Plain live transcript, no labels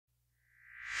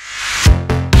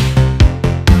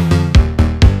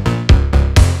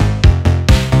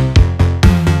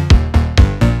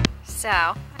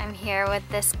So, I'm here with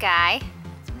this guy.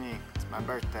 It's me. It's my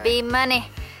birthday. B Money.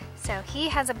 So he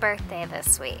has a birthday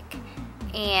this week.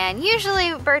 And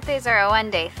usually birthdays are a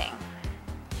one-day thing.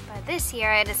 But this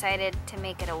year I decided to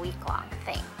make it a week-long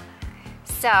thing.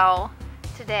 So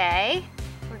today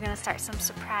we're gonna start some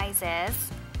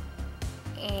surprises.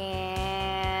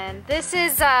 And this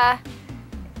is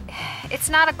it's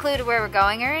not a clue to where we're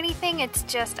going or anything. It's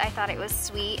just I thought it was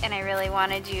sweet and I really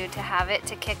wanted you to have it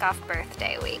to kick off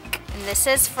birthday week. And this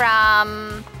is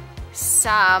from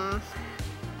some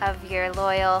of your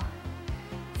loyal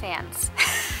fans.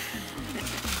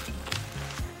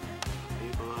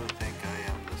 People who think I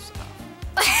am the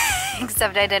stuff.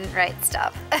 Except I didn't write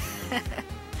stuff.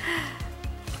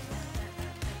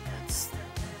 It's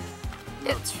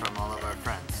notes from all of our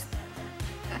friends.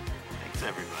 Thanks,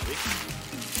 everybody.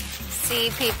 See,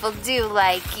 people do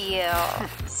like you.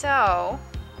 So,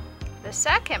 the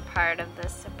second part of the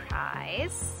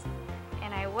surprise,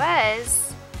 and I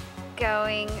was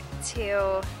going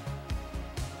to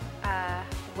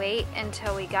wait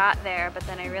until we got there, but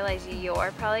then I realized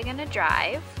you're probably gonna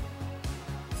drive.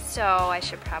 So I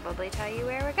should probably tell you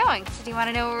where we're going. So do you want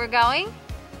to know where we're going?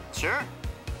 Sure.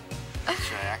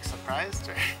 Should I act surprised?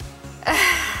 Or?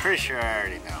 I'm pretty sure I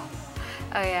already know.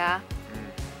 Oh yeah.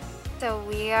 So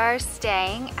we are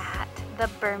staying at the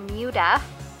Bermuda.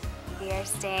 We are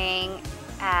staying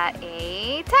at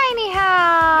a tiny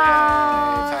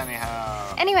house. Yay, tiny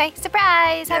house. Anyway,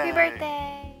 surprise! Happy Yay. birthday!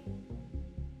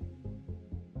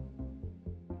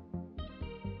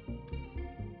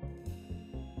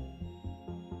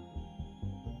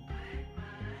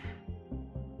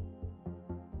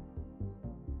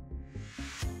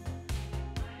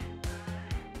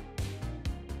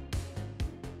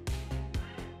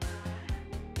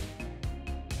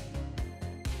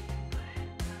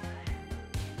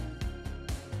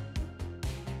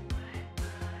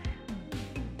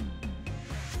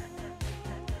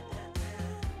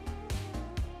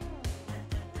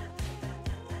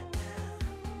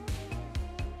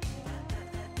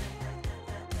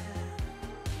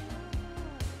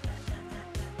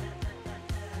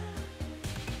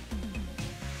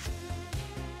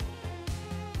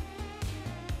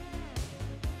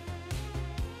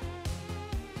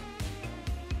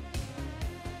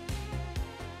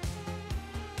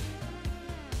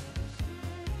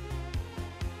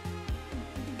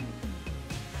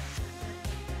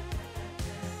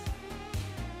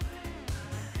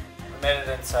 We made it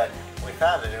inside. We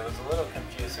found it. It was a little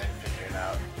confusing figuring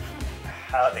out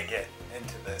how to get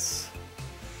into this.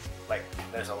 Like,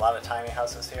 there's a lot of tiny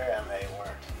houses here, and they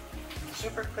weren't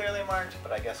super clearly marked,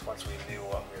 but I guess once we knew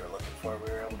what we were looking for,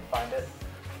 we were able to find it.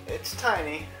 It's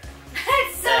tiny.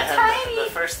 It's so And tiny! the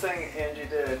first thing Angie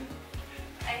did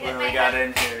I hit when my we got head.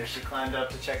 in here, she climbed up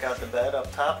to check out the bed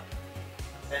up top,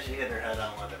 and she hit her head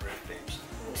on one of the roof beams.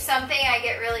 Something I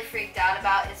get really freaked out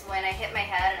about is when I hit my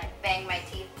head and I bang my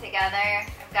teeth together.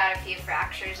 I've got a few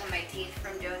fractures in my teeth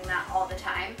from doing that all the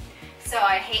time. So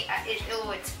I hate it.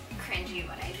 Oh, it's cringy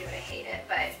when I do it. I hate it,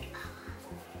 but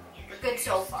we're good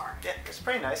so far. Yeah, it's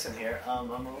pretty nice in here. I'm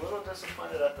a little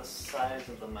disappointed at the size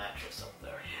of the mattress up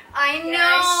there. I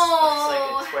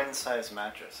know. It's like a twin size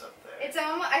mattress up there. It's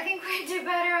almost. I think we'd do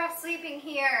better off sleeping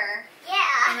here.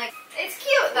 Yeah. And like, it's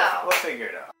cute though. We'll figure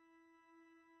it out.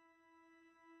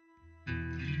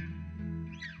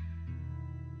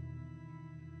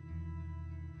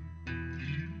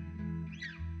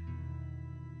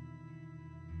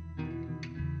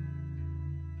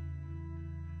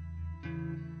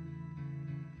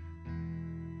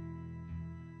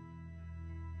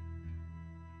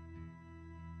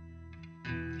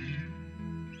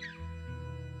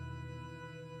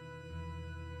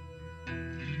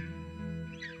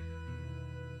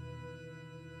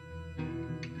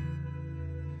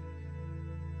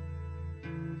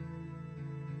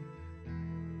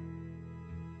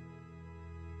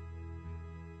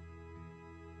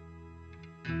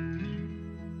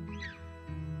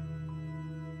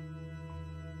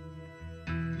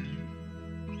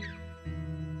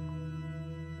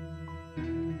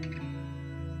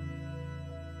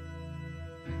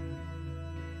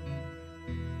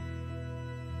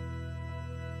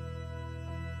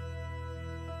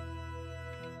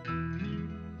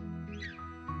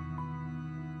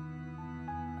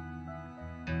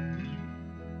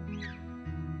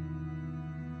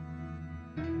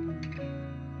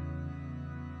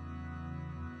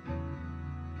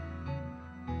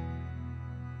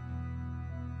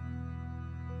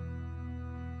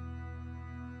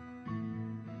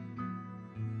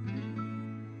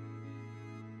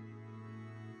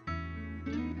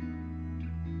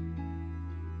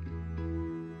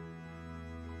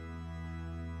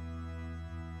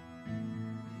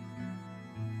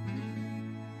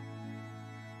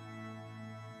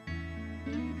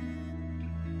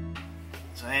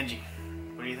 So Angie,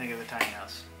 what do you think of the tiny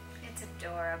house? It's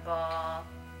adorable.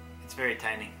 It's very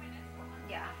tiny,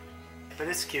 Yeah. but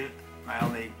it's cute. My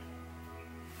only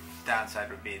downside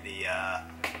would be the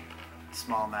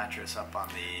small mattress up on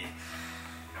the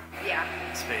Yeah.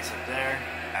 space up there.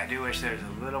 I do wish there was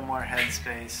a little more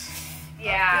headspace up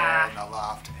Yeah. there in the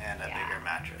loft and a Yeah. bigger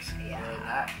mattress. Yeah. Other than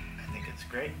that, I think it's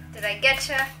great. Did I get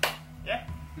you? Yeah.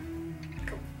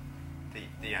 Cool.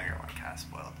 The younger one kind of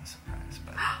spoiled the surprise,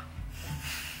 but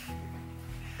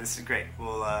this is great.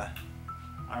 We'll I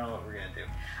don't know what we're gonna do.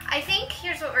 I think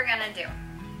here's what we're gonna do.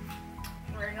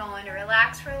 We're going to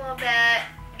relax for a little bit,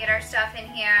 get our stuff in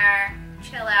here,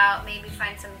 chill out, maybe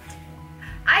find some.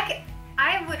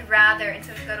 I would rather,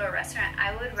 instead of go to a restaurant,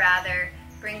 I would rather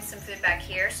bring some food back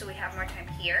here so we have more time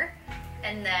here,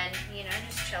 and then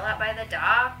just chill out by the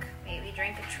dock, maybe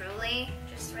drink a Truly,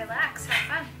 just relax,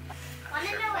 have fun. Want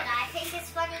to know what I think is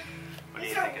funny? What do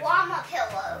These you are think is llama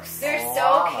pillows. They're so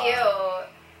Llama.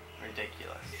 cute.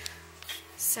 ridiculous?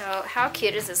 So how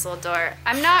cute is this little door?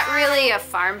 I'm not really a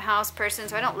farmhouse person,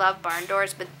 so I don't love barn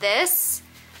doors, but this,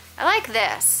 I like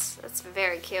this. That's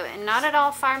very cute and not at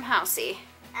all farmhousey.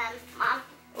 Mom.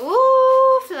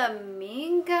 Ooh,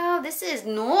 flamingo. This is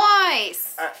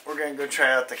nice. Alright, we're gonna go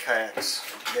try out the kayaks.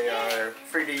 They are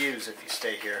free to use if you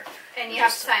stay here. And you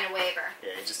have to sign a waiver.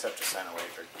 Yeah, you just have to sign a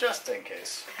waiver, just in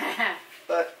case.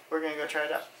 But we're gonna go try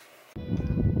it out.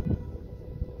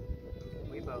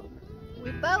 We boat.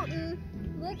 We boating.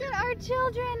 Look at our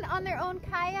children on their own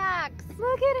kayaks.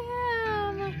 Look at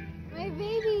him. My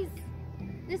babies.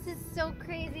 This is so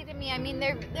crazy to me. I mean,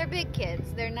 they're big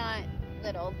kids. They're not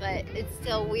little, but it's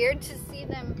still weird to see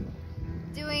them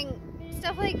doing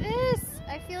stuff like this.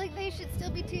 I feel like they should still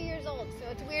be 2 years old, so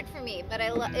it's weird for me, but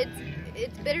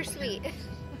it's bittersweet.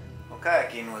 Well,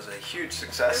 kayaking was a huge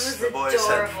success. It was The boys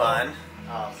had adorable. fun.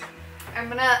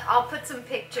 I'll put some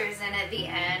pictures in at the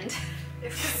end. It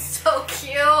was so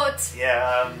cute.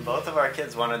 Yeah, both of our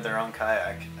kids wanted their own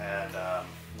kayak, and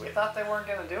we thought they weren't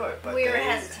gonna do it, but We were they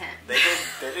hesitant. They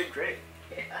did great.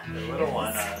 Yeah. The little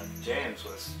one, James,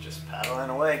 was just paddling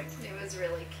away. It was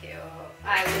really cute.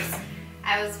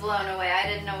 I was blown away. I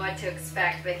didn't know what to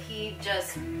expect, but he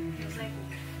was like,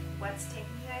 "What's taking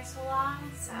you guys so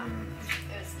long?" So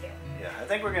it was cute. Yeah, I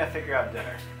think we're gonna figure out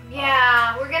dinner.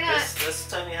 Yeah, we're gonna. This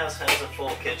tiny house has a full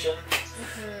kitchen,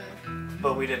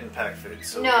 but we didn't pack food,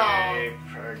 so No.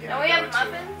 we are gonna No, we go have to-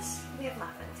 muffins. We have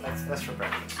muffins. Yeah. That's for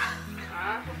breakfast.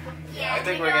 Yeah, I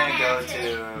think we we're don't gonna go have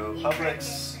to eat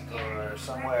Publix or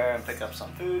somewhere and pick up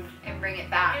some food. And bring it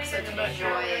back so to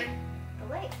enjoy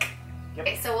the lake. Yep.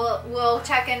 Okay, so we'll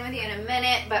check in with you in a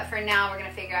minute, but for now we're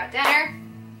gonna figure out dinner.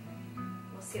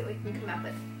 We'll see what we can come up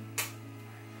with.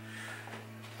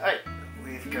 Alright,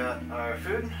 we've got our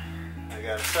food. I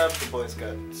got a sub, the boys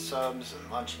got subs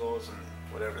and Lunchables and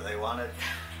whatever they wanted.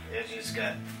 Angie's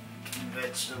got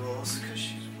vegetables because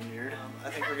she's weird. I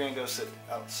think we're gonna go sit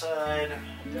outside,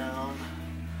 down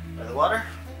by the water,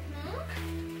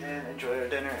 and enjoy our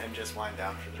dinner and just wind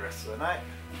down for the rest of the night.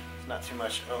 There's not too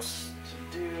much else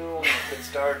to do when it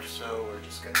gets dark, so we're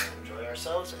just gonna enjoy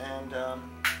ourselves and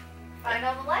Find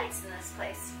all the lights in this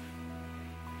place.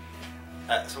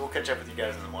 so we'll catch up with you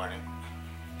guys in the morning.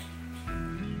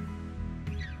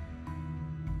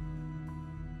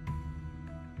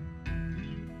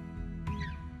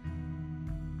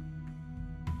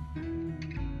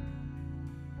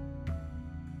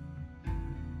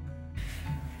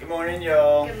 Good morning,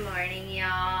 y'all. Good morning,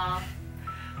 y'all.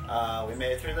 We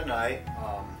made it through the night.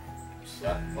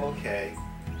 Slept okay.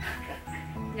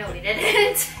 No, we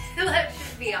didn't. Let's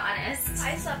just be honest.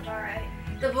 I slept alright.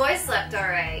 The boys slept all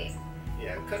right.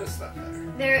 Yeah, we could have slept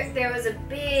better. There was a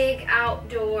big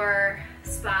outdoor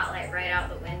spotlight right out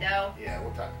the window. Yeah,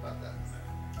 we'll talk about that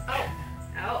in a minute.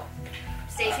 Oh,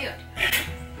 stay tuned.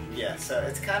 Yeah, so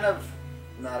it's kind of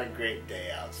not a great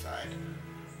day outside,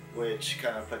 which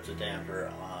kind of puts a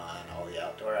damper on all the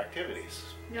outdoor activities.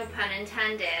 No pun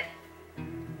intended.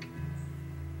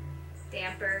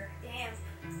 Damper. Damn.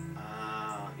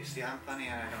 You see, I'm funny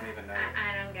and I don't even know.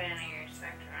 I don't get any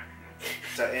respect from her.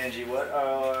 So Angie,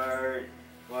 why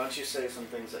don't you say some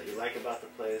things that you like about the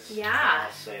place? Yeah. And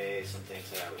I'll say some things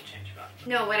that I would change about it.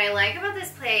 No, what I like about this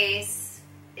place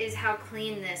is how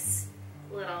clean this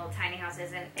little tiny house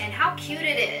is and how cute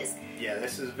it is. Yeah,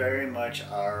 this is very much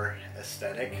our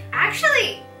aesthetic.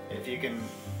 Actually, If you can,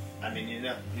 I mean,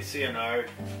 you see in art,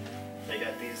 they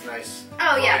got these nice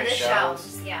oh yeah, toy the shelves.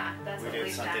 shelves. Yeah, that's We what did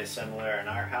we've something done. similar in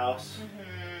our house.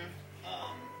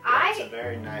 I- It's a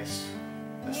very nice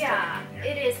aesthetic Yeah, in here.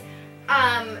 it is.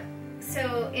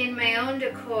 So in my own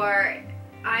decor,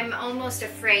 I'm almost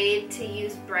afraid to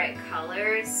use bright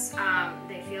colors.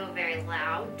 They feel very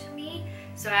loud to me.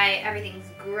 So everything's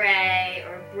gray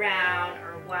or brown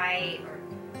or white or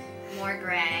more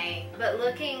gray. But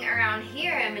looking around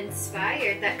here, I'm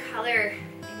inspired that color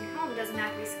in your home doesn't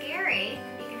have to be scary.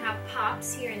 You can have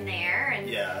pops here and there, and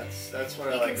yeah, that's what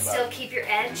I like about it. You can still keep your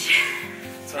edge.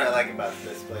 That's what I like about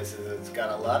this place is it's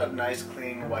got a lot of nice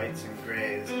clean whites and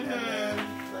grays, and then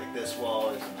like this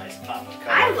wall is a nice pop of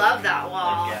color. I love that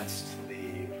wall. Against the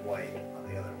white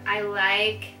on the other one. I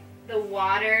like the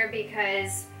water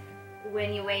because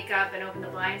when you wake up and open the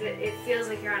blinds, it feels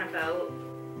like you're on a boat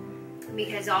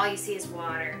because all you see is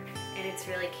water, and it's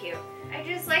really cute. I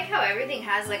just like how everything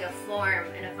has like a form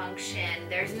and a function.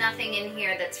 There's nothing in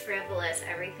here that's frivolous.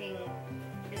 Everything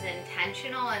is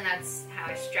intentional, and that's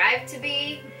how I strive to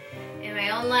be in my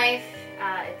own life.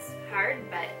 It's hard,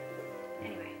 but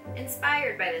anyway,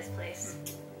 inspired by this place.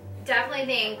 Definitely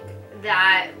think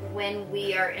that when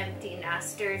we are empty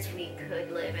nesters, we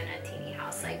could live in a teeny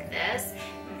house like this.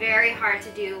 Very hard to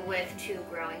do with 2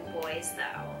 growing boys,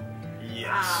 though.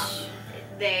 Yes.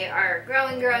 They are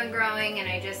growing, and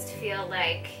I just feel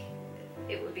like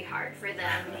it would be hard for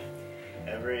them.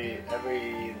 Every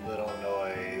little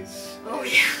noise Oh,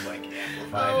 is yeah. like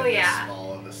amplified Oh, in yeah. this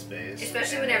small of a space.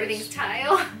 Especially and when everything's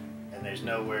tile. And there's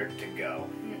nowhere to go.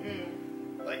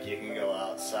 Like you can go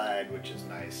outside, which is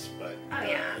nice, but Oh,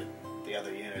 yeah. the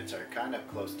other units are kind of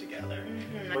close together.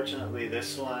 Fortunately,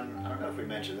 this one, I don't know if we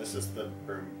mentioned, this is the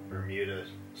Bermuda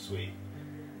suite.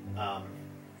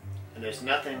 And there's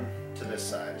nothing to this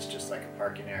side. It's just like a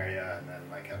parking area and then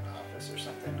like an office or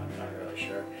something. I'm not really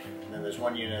sure. And then there's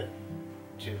one unit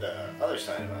to the other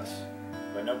side of us,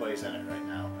 but nobody's in it right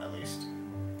now, at least.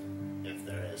 If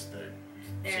there is, they're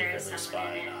There is secretly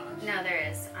someone in spying it. on us. No, there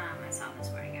is. I saw him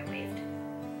this morning. I waved.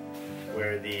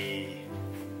 Where the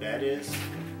bed is,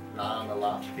 not on the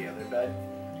loft, the other bed,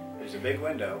 there's a big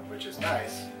window, which is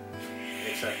nice,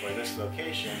 except where this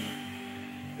location,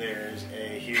 there's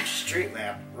a huge street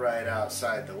lamp right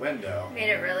outside the window. Made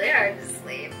it really hard to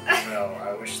sleep. So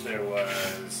I wish there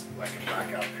was like a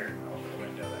blackout curtain over the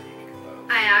window that you could close.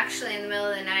 I actually, in the middle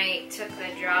of the night, took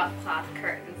the drop cloth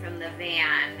curtain from the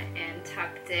van and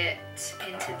tucked it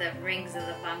into the rings of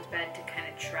the bunk bed to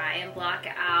kind of try and block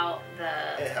out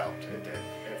the... It helped, it did.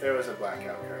 If there was a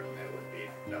blackout curtain, it would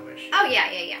be no issue. Oh,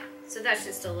 yeah. So that's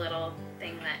just a little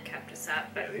thing that kept us up.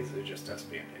 Yeah, But these are just us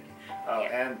being picky. Oh,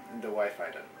 Yeah. and the Wi-Fi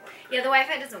doesn't work. yeah, the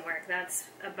Wi-Fi doesn't work. That's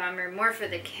a bummer. More for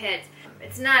the kids.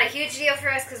 It's not a huge deal for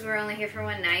us because we're only here for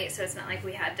one night, so it's not like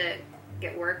we had to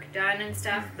get work done and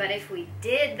stuff. But if we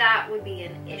did, that would be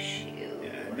an issue.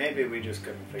 Yeah, maybe we just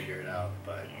couldn't figure it out,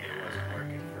 but it wasn't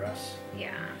working for us.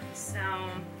 Yeah, so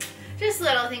just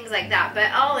little things like that.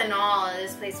 But all in all,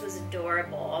 this place was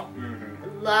adorable.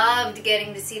 Loved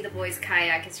getting to see the boys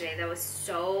kayak yesterday. That was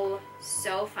so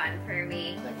fun for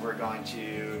me. I think we're going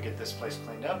to get this place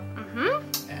cleaned up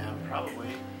and probably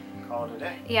call it a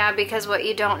day. Yeah, because what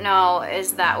you don't know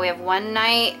is that we have one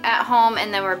night at home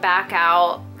and then we're back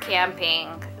out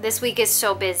camping. This week is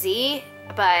so busy,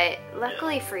 but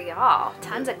luckily for y'all,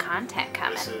 tons of content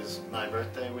coming. This is my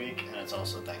birthday week and it's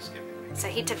also Thanksgiving week. So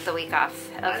he took the week off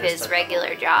of I just his took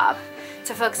regular job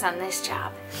to focus on this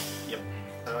job. Yep.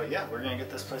 So yeah, we're gonna get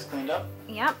this place cleaned up.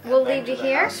 Yep, Head we'll back leave to you the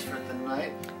here. house for the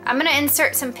night. I'm gonna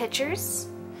insert some pictures,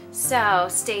 so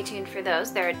stay tuned for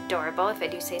those. They're adorable, if I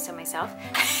do say so myself.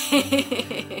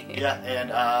 Yeah,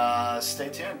 and stay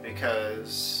tuned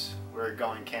because we're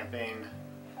going camping.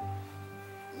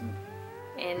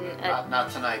 Not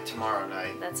tonight, tomorrow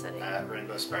night. That's what it at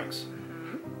Rainbow Springs.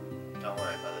 Don't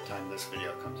worry, by the time this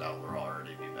video comes out, we'll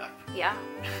already be back. Yeah.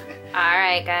 All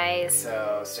right, guys.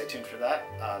 So stay tuned for that.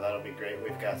 That'll be great.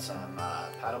 We've got some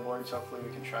paddle boards. Hopefully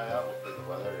we can try out. Hopefully the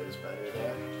weather is better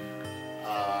there.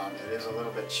 It is a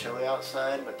little bit chilly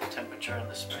outside, but the temperature in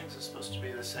the springs is supposed to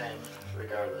be the same,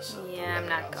 regardless of. Yeah, I'm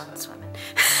not going swimming.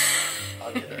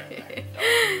 I'll get her in there.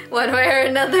 One way or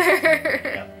another.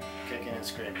 Yep. Kicking and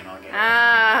screaming, I'll get her.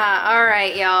 All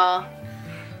right, y'all.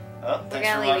 Well, We're thanks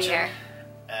gonna for leave watching. you here.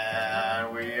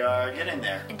 And we are getting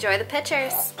there. Enjoy the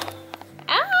pictures.